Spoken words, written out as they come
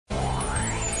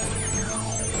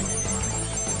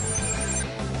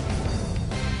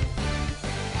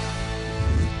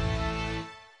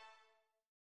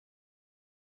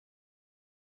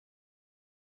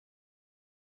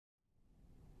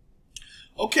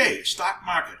Okay, stock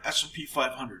market, S&P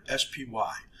 500,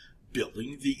 SPY,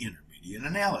 building the intermediate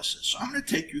analysis. So I'm going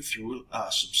to take you through some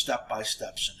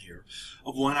step-by-steps in here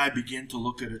of when I begin to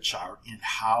look at a chart and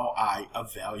how I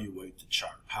evaluate the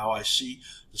chart, how I see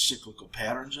the cyclical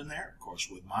patterns in there, of course,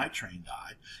 with my trained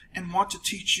eye, and want to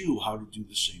teach you how to do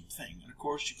the same thing. And of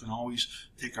course, you can always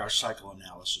take our cycle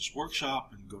analysis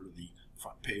workshop and go to the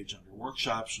front page under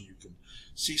workshops, and you can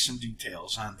see some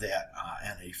details on that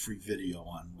and a free video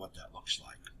on what that looks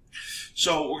like.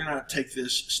 So we're going to take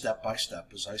this step by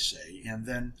step, as I say, and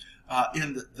then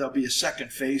there'll be a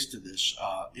second phase to this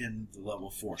in the level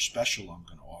 4 special I'm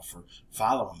going to offer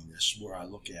following this, where I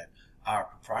look at our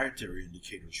proprietary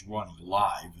indicators running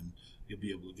live, and you'll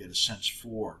be able to get a sense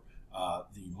for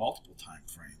the multiple time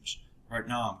frames. Right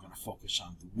now I'm going to focus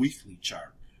on the weekly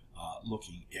chart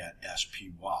looking at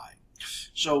SPY.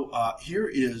 So here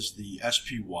is the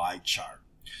SPY chart,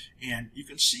 and you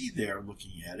can see there,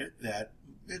 looking at it, that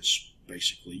it's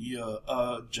basically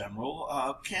a general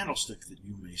candlestick that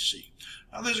you may see.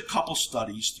 Now there's a couple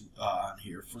studies on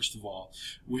here. First of all,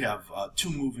 we have two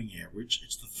moving average.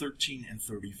 It's the 13 and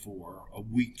 34, a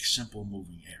week simple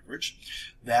moving average.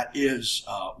 That is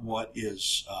what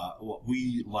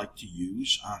we like to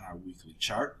use on our weekly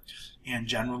chart. And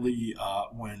generally,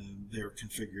 when they're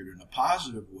configured in a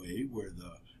positive way, where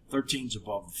the 13 is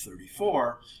above the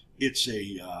 34, it's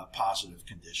a positive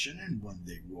condition, and when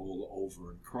they roll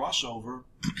over and cross over,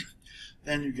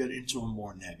 then you get into a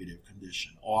more negative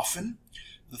condition. Often,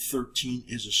 the 13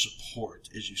 is a support,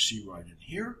 as you see right in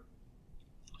here,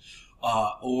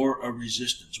 or a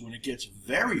resistance. When it gets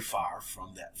very far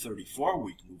from that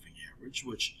 34-week moving average,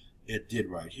 which it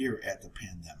did right here at the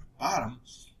pandemic bottom,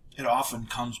 it often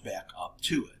comes back up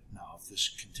to it. Now, if this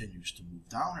continues to move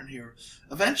down in here,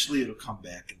 eventually it'll come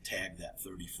back and tag that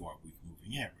 34-week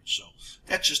moving average. So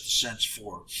that's just a sense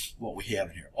for what we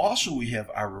have in here. Also, we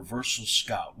have our reversal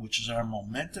scout, which is our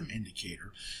momentum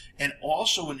indicator, and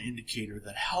also an indicator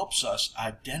that helps us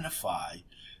identify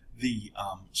the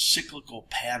cyclical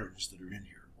patterns that are in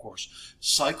here. Of course,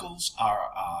 cycles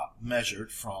are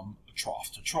measured from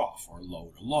trough to trough, or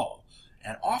low to low,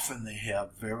 and often they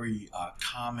have very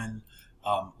common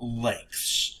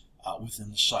lengths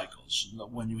within the cycles.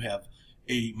 When you have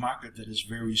a market that is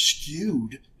very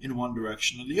skewed in one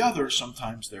direction or the other,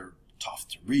 sometimes they're tough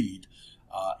to read,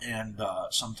 and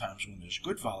sometimes when there's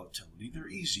good volatility, they're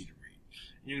easy to read.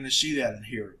 And you're going to see that in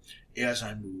here as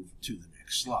I move to the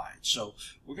next slide. So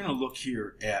we're going to look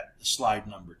here at slide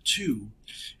number 2,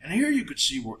 and here you could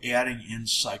see we're adding in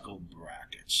cycle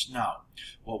brackets. Now,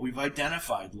 what we've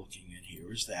identified looking in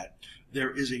here is that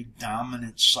there is a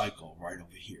dominant cycle right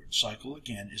over here. Cycle,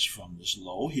 again, is from this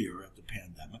low here at the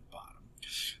pandemic bottom.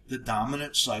 The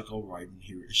dominant cycle right in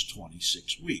here is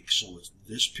 26 weeks. So it's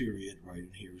this period right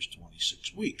in here is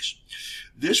 26 weeks.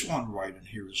 This one right in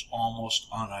here is almost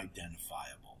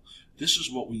unidentifiable. This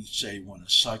is what we say when a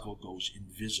cycle goes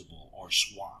invisible or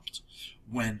swamped,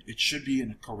 when it should be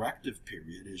in a corrective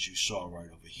period, as you saw right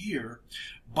over here,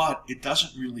 but it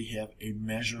doesn't really have a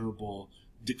measurable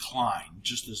decline,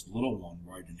 just this little one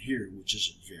right in here, which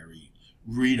isn't very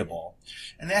readable.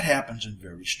 And that happens in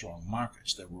very strong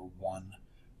markets. There were 1,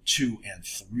 2, and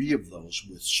 3 of those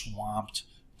with swamped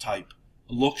type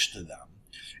looks to them.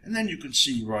 And then you can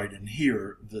see right in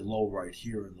here, the low right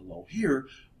here and the low here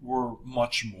were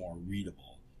much more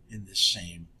readable in this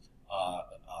same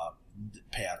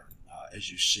pattern,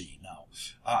 as you see. Now,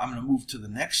 I'm going to move to the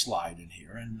next slide in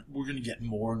here, and we're going to get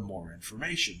more and more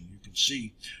information. You can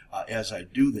see as I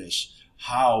do this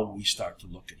how we start to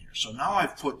look in here. So now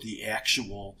I've put the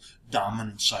actual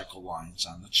dominant cycle lines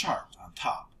on the chart on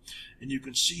top, and you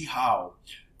can see how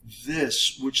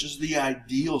this, which is the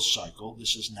ideal cycle,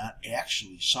 this is not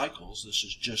actually cycles, this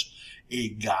is just a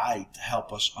guide to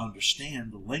help us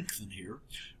understand the length in here,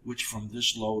 which from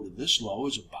this low to this low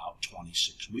is about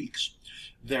 26 weeks.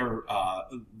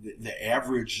 The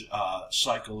average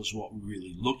cycle is what we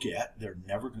really look at. They're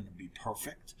never going to be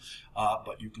perfect,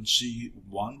 but you can see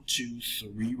 1, 2,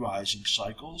 3 rising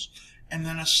cycles, and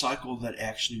then a cycle that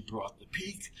actually brought the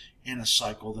peak, and a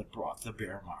cycle that brought the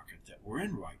bear market that we're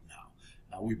in right now.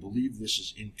 Now, we believe this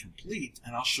is incomplete,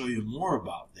 and I'll show you more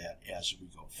about that as we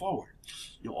go forward.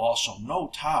 You'll also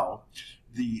note how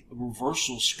the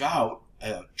reversal scout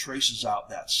traces out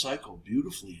that cycle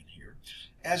beautifully in here,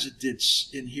 as it did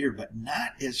in here, but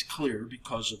not as clear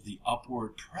because of the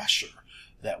upward pressure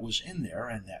that was in there,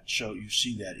 and that you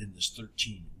see that in this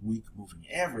 13-week moving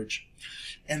average.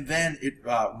 And then it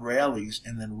rallies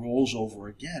and then rolls over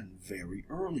again very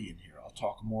early in here. I'll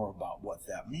talk more about what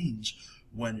that means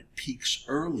when it peaks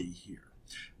early here.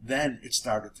 Then it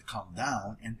started to come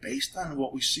down, and based on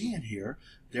what we see in here,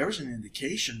 there's an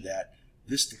indication that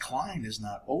this decline is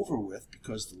not over with,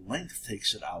 because the length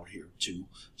takes it out here to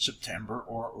September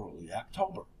or early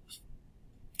October.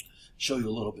 Show you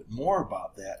a little bit more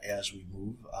about that as we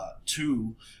move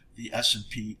to the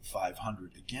S&P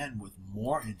 500 again with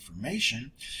more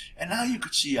information. And now you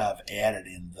can see I've added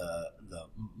in the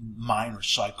minor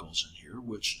cycles in here,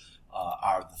 which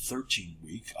are the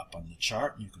 13-week up on the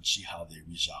chart, and you can see how they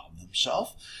resolve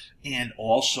themselves, and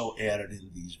also added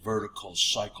in these vertical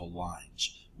cycle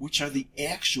lines, which are the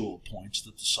actual points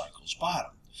that the cycles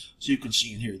bottomed. So you can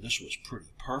see in here this was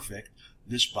pretty perfect.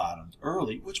 This bottomed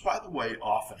early, which, by the way,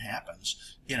 often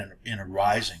happens in a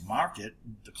rising market.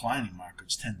 Declining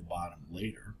markets tend to bottom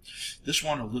later. This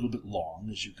one a little bit long,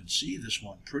 as you can see. This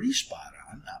one pretty spot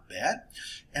on, not bad.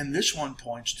 And this one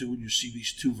points to, and you see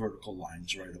these two vertical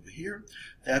lines right over here.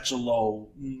 That's a low,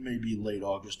 maybe late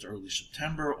August, early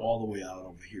September, all the way out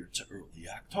over here to early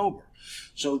October.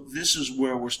 So this is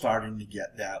where we're starting to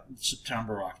get that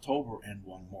September, October, and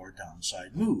one more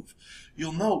downside move.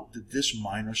 You'll note that this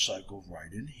minor cycle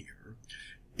right in here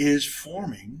is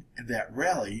forming that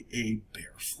rally a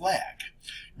bear flag.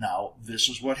 Now, this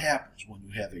is what happens when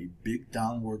you have a big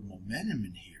downward momentum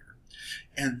in here,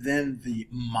 and then the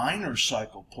minor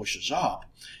cycle pushes up.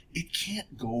 It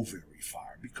can't go very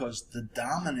far because the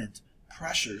dominant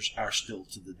pressures are still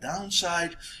to the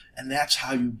downside, and that's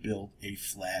how you build a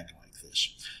flag like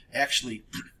this. Actually,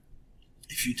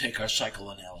 if you take our cycle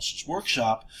analysis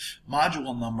workshop,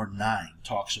 module number 9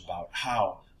 talks about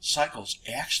how cycles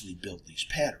actually build these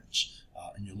patterns,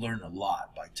 and you learn a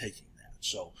lot by taking that.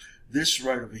 So this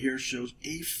right over here shows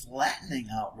a flattening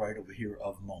out right over here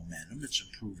of momentum. It's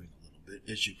improving a little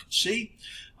bit, as you can see,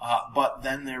 but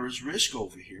then there is risk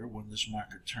over here when this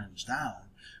market turns down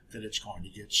that it's going to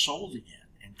get sold again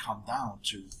and come down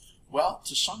to, well,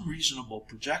 to some reasonable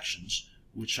projections,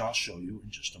 which I'll show you in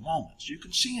just a moment. So you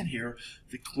can see in here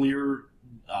the clear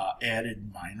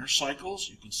added minor cycles.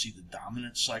 You can see the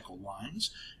dominant cycle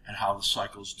lines and how the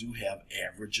cycles do have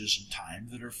averages in time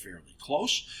that are fairly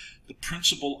close. The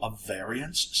principle of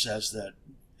variance says that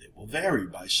it will vary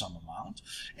by some amount,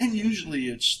 and usually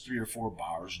it's 3 or 4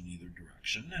 bars in either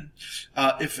direction.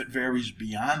 And if it varies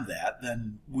beyond that,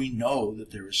 then we know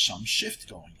that there is some shift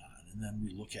going on. And then we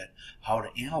look at how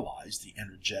to analyze the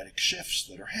energetic shifts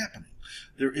that are happening.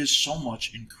 There is so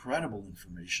much incredible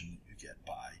information that you get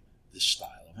by this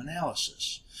style of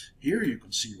analysis. Here you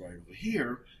can see right over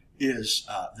here is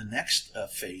the next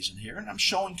phase in here, and I'm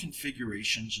showing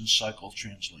configurations and cycle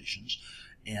translations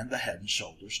and the head and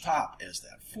shoulders top as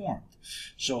that formed.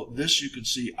 So this, you can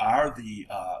see, are the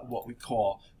what we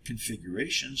call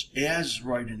configurations. As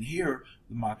right in here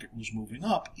the market was moving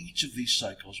up, each of these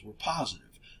cycles were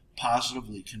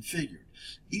positively configured.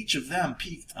 Each of them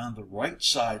peaked on the right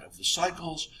side of the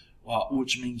cycles,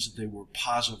 which means that they were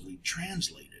positively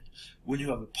translated. When you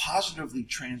have a positively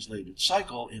translated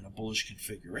cycle in a bullish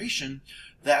configuration,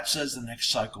 that says the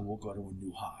next cycle will go to a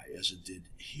new high, as it did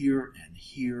here and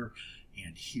here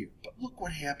and here. But look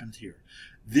what happened here.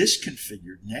 This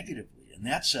configured negatively, and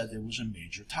that said there was a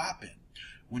major top in.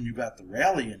 When you got the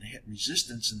rally and hit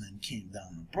resistance and then came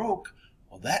down and broke,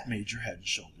 well, that made your head and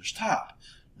shoulders top.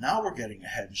 Now we're getting a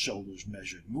head and shoulders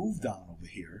measured move down over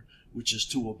here, which is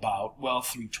to about, well,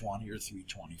 320 or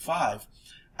 325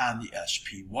 on the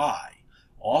SPY.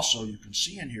 Also, you can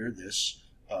see in here this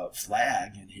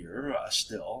flag in here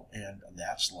still, and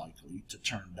that's likely to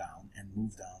turn down and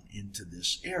move down into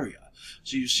this area.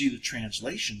 So you see the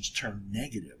translations turn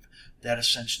negative. That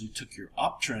essentially took your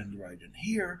uptrend right in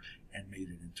here and made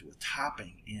it into a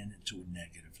topping and into a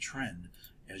negative trend,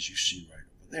 as you see right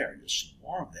over there. You'll see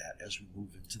more of that as we move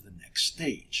into the next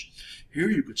stage. Here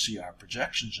you could see our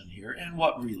projections in here and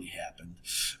what really happened.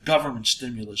 Government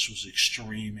stimulus was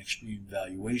extreme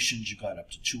valuations. You got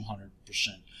up to 200%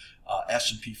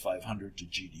 S&P 500 to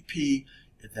GDP.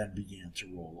 It then began to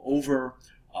roll over,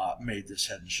 made this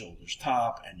head and shoulders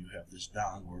top, and you have this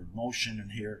downward motion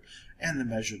in here, and the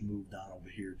measured move down over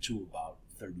here to about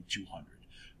 3,200.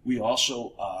 We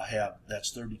also have,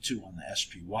 that's 32 on the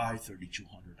SPY,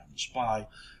 3,200 on the SPY,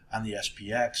 on the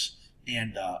SPX,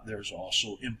 and there's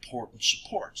also important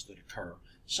supports that occur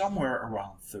somewhere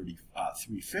around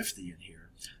 350 in here,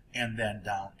 and then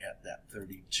down at that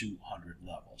 3,200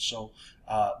 level. So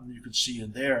you can see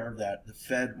in there that the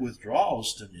Fed withdrawal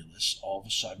stimulus all of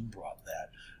a sudden brought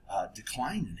that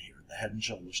decline in here, the head and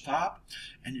shoulders top,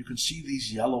 and you can see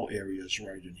these yellow areas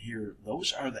right in here.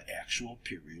 Those are the actual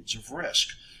periods of risk.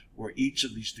 where each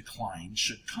of these declines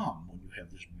should come. When you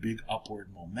have this big upward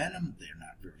momentum, they're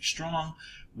not very strong.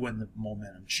 When the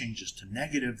momentum changes to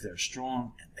negative, they're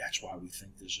strong, and that's why we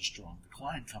think there's a strong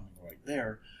decline coming right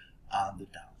there on the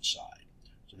downside.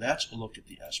 So that's a look at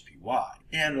the SPY.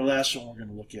 And the last one we're going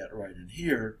to look at right in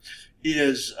here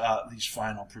is these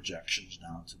final projections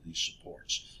down to these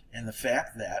supports. And the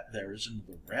fact that there is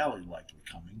another rally likely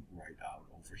coming right out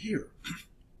over here.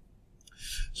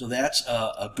 So that's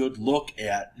a good look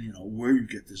at, you know, where you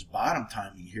get this bottom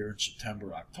timing here in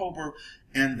September, October,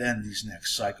 and then these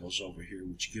next cycles over here,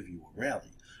 which give you a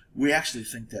rally. We actually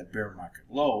think that bear market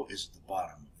low is at the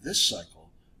bottom of this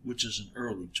cycle, which is in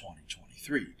early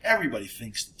 2023. Everybody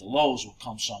thinks that the lows will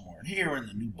come somewhere in here and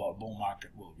the new bull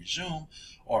market will resume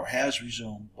or has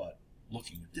resumed, but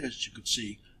looking at this, you could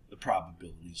see the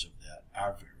probabilities of that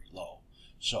are very low.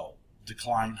 So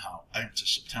decline into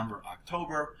September,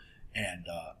 October, and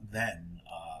then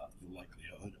the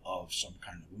likelihood of some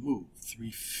kind of a move.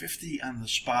 350 on the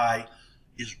SPY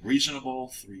is reasonable.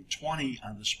 320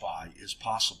 on the SPY is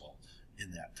possible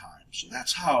in that time. So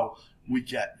that's how we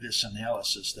get this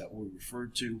analysis that we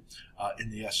referred to in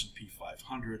the S&P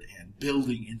 500 and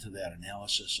building into that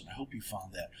analysis. And I hope you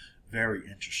found that very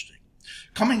interesting.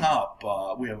 Coming up,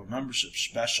 we have a membership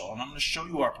special, and I'm going to show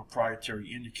you our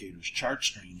proprietary indicators,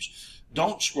 ChartStreams.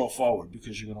 Don't scroll forward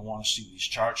because you're going to want to see these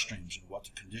ChartStreams and what the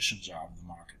conditions are in the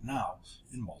market now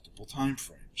in multiple time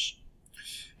frames.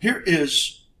 Here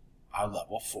is our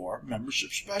Level 4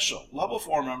 membership special. Level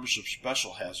 4 membership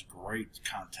special has great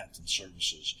content and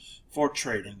services for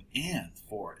trading and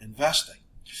for investing.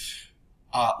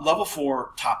 Level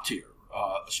 4 top tier,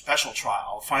 special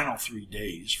trial, final 3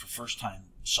 days for first-time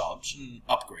subs and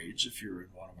upgrades. If you're in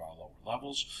one of our lower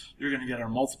levels, you're going to get our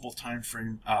multiple time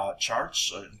frame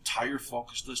charts, an entire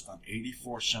focus list on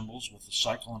 84 symbols with a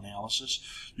cycle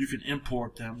analysis. You can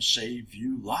import them, save,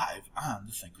 view live on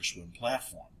the thinkorswim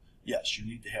platform. Yes, you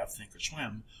need to have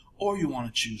thinkorswim, or you want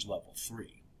to choose level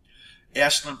 3.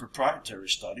 askSlim proprietary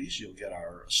studies, you'll get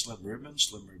our Slim Ribbon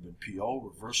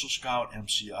PO, Reversal Scout,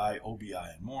 MCI, OBI,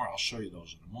 and more. I'll show you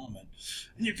those in a moment.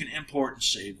 And you can import and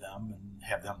save them and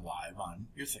have them live on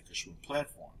your thinkorswim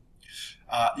platform.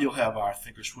 You'll have our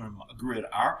thinkorswim grid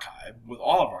archive with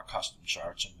all of our custom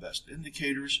charts and best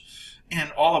indicators,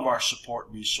 and all of our support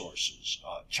resources,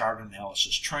 chart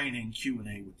analysis training,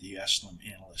 Q&A with the askSlim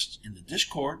analysts in the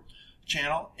Discord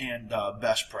channel, and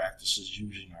best practices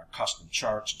using our custom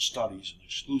charts and studies and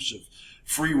exclusive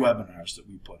free webinars that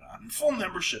we put on, and full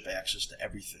membership access to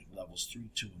everything, levels 3,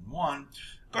 2, and 1.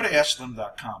 Go to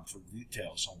askSlim.com for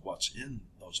details on what's in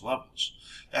those levels.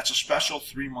 That's a special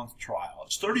 3-month trial.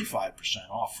 It's 35%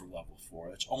 off for level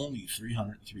 4. It's only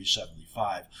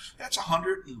 $303.75. That's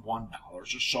 $101 or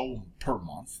so per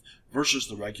month versus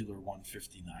the regular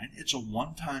 $159. It's a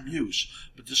one-time use,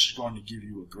 but this is going to give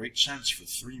you a great sense for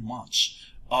 3 months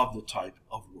of the type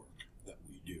of work that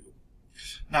we do.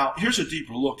 Now, here's a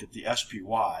deeper look at the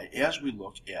SPY as we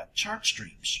look at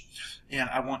ChartStreams. And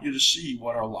I want you to see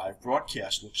what our live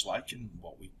broadcast looks like and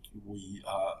what we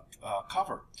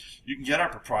cover. You can get our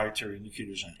proprietary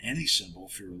indicators on any symbol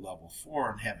if you're a level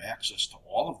 4 and have access to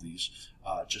all of these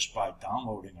just by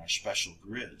downloading our special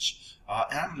grids.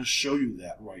 And I'm going to show you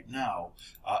that right now.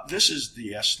 This is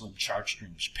the askSlim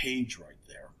ChartStreams page right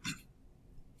there.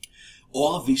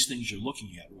 All of these things you're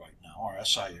looking at right now, our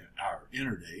SI, our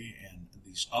interday, and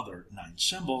these other 9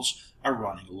 symbols are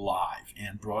running live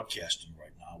and broadcasting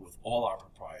right now with all our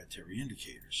proprietary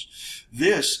indicators.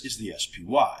 This is the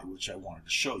SPY, which I wanted to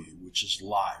show you, which is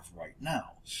live right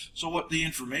now. So what the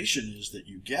information is that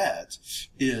you get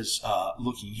is,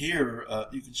 looking here,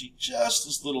 you can see just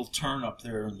this little turn up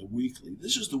there in the weekly.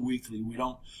 This is the weekly.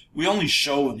 We only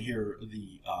show in here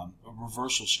the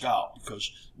reversal scout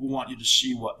because we want you to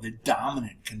see what the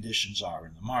dominant conditions are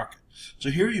in the market. So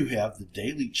here you have the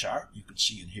daily chart. You can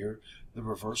see in here the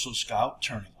reversal scout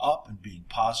turning up and being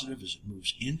positive as it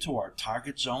moves into our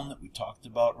target zone that we talked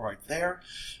about right there.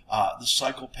 The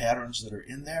cycle patterns that are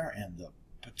in there and the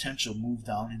potential move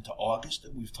down into August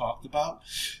that we've talked about.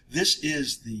 This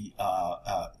is the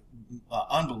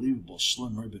unbelievable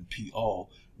Slim Ribbon PO,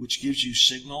 which gives you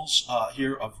signals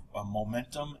here of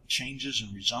momentum changes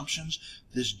and resumptions.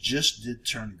 This just did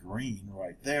turn green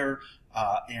right there,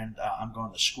 and I'm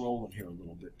going to scroll in here a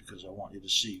little bit because I want you to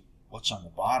see what's on the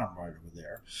bottom right over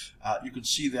there. You can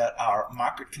see that our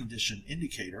market condition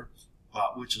indicator,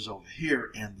 which is over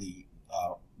here, and the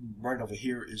right over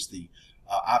here is the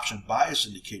option bias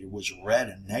indicator was red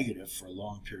and negative for a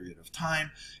long period of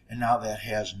time, and now that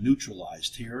has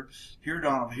neutralized here. Here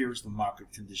down over here is the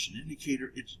market condition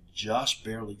indicator. It's just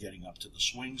barely getting up to the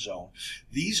swing zone.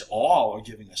 These all are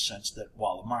giving a sense that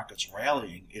while the market's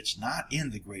rallying, it's not in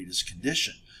the greatest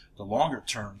condition. The longer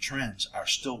term trends are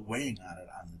still weighing on it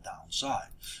on the downside.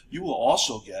 You will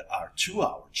also get our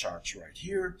 2-hour charts right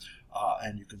here,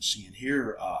 and you can see in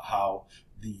here how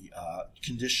the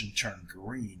condition turned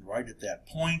green right at that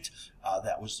point.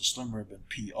 That was the slim ribbon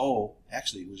PO.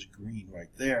 Actually, it was green right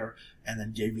there, and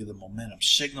then gave you the momentum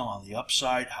signal on the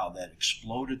upside, how that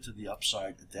exploded to the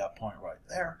upside at that point right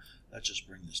there. Let's just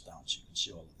bring this down so you can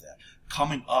see all of that.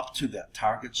 Coming up to that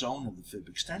target zone of the fib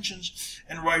extensions,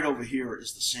 and right over here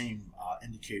is the same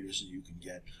indicators that you can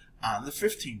get on the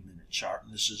 15-minute chart,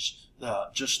 and this is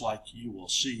just like you will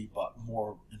see, but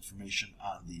more information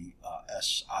on the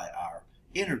SIR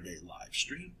intraday live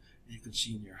stream. You can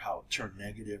see in here how it turned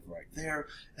negative right there,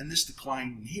 and this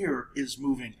decline in here is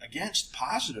moving against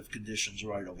positive conditions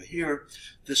right over here.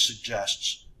 This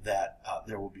suggests that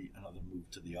there will be another move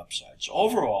to the upside. So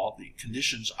overall, the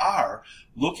conditions are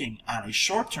looking on a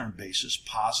short-term basis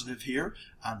positive here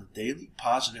on the daily,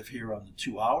 positive here on the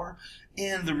 2-hour,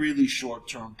 and the really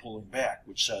short-term pulling back,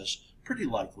 which says pretty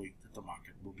likely that the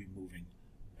market will be moving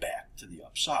back to the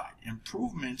upside.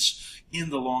 Improvements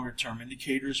in the longer-term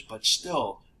indicators, but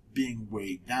still being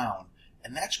weighed down,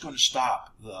 and that's going to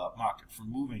stop the market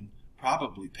from moving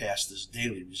probably past this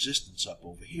daily resistance up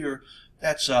over here.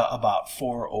 That's about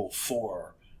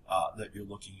 404 that you're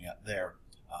looking at there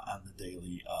on the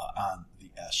daily on the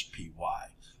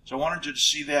SPY. So I wanted you to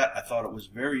see that. I thought it was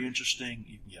very interesting.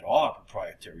 You can get all our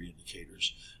proprietary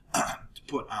indicators to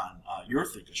put on your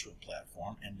Thinkorswim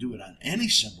platform and do it on any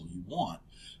symbol you want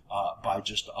by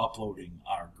just uploading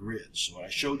our grids. So what I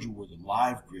showed you were the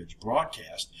live grids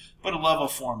broadcast, but a level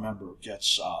 4 member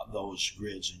gets those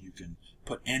grids, and you can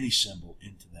put any symbol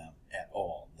into them at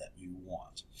all that you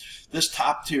want. This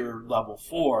top tier level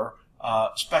 4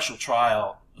 special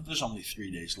trial, there's only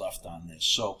 3 days left on this,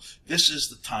 so this is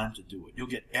the time to do it. You'll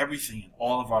get everything in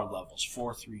all of our levels,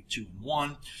 4, 3, 2, and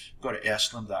 1. Go to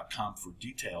askSlim.com for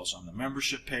details on the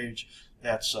membership page.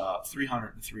 That's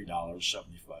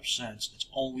 $303.75. It's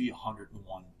only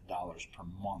 $101 per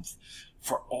month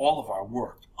for all of our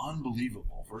work.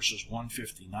 Unbelievable, versus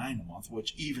 $159 a month,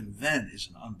 which even then is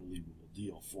an unbelievable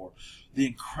deal for the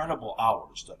incredible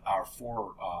hours that our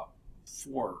four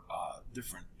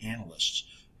different analysts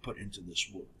put into this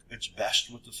work. It's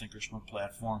best with the Thinkorswim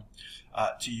platform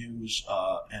to use,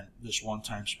 and this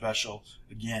one-time special.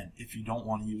 Again, if you don't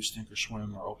want to use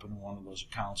Thinkorswim or open one of those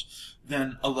accounts,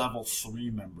 then a level 3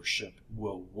 membership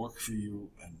will work for you,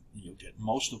 and you'll get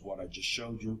most of what I just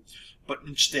showed you, but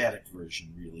in static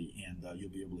version really, and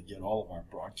you'll be able to get all of our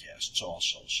broadcasts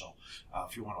also. So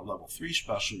if you want a level 3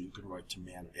 special, you can write to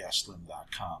man at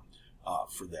askSlim.com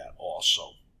for that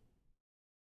also.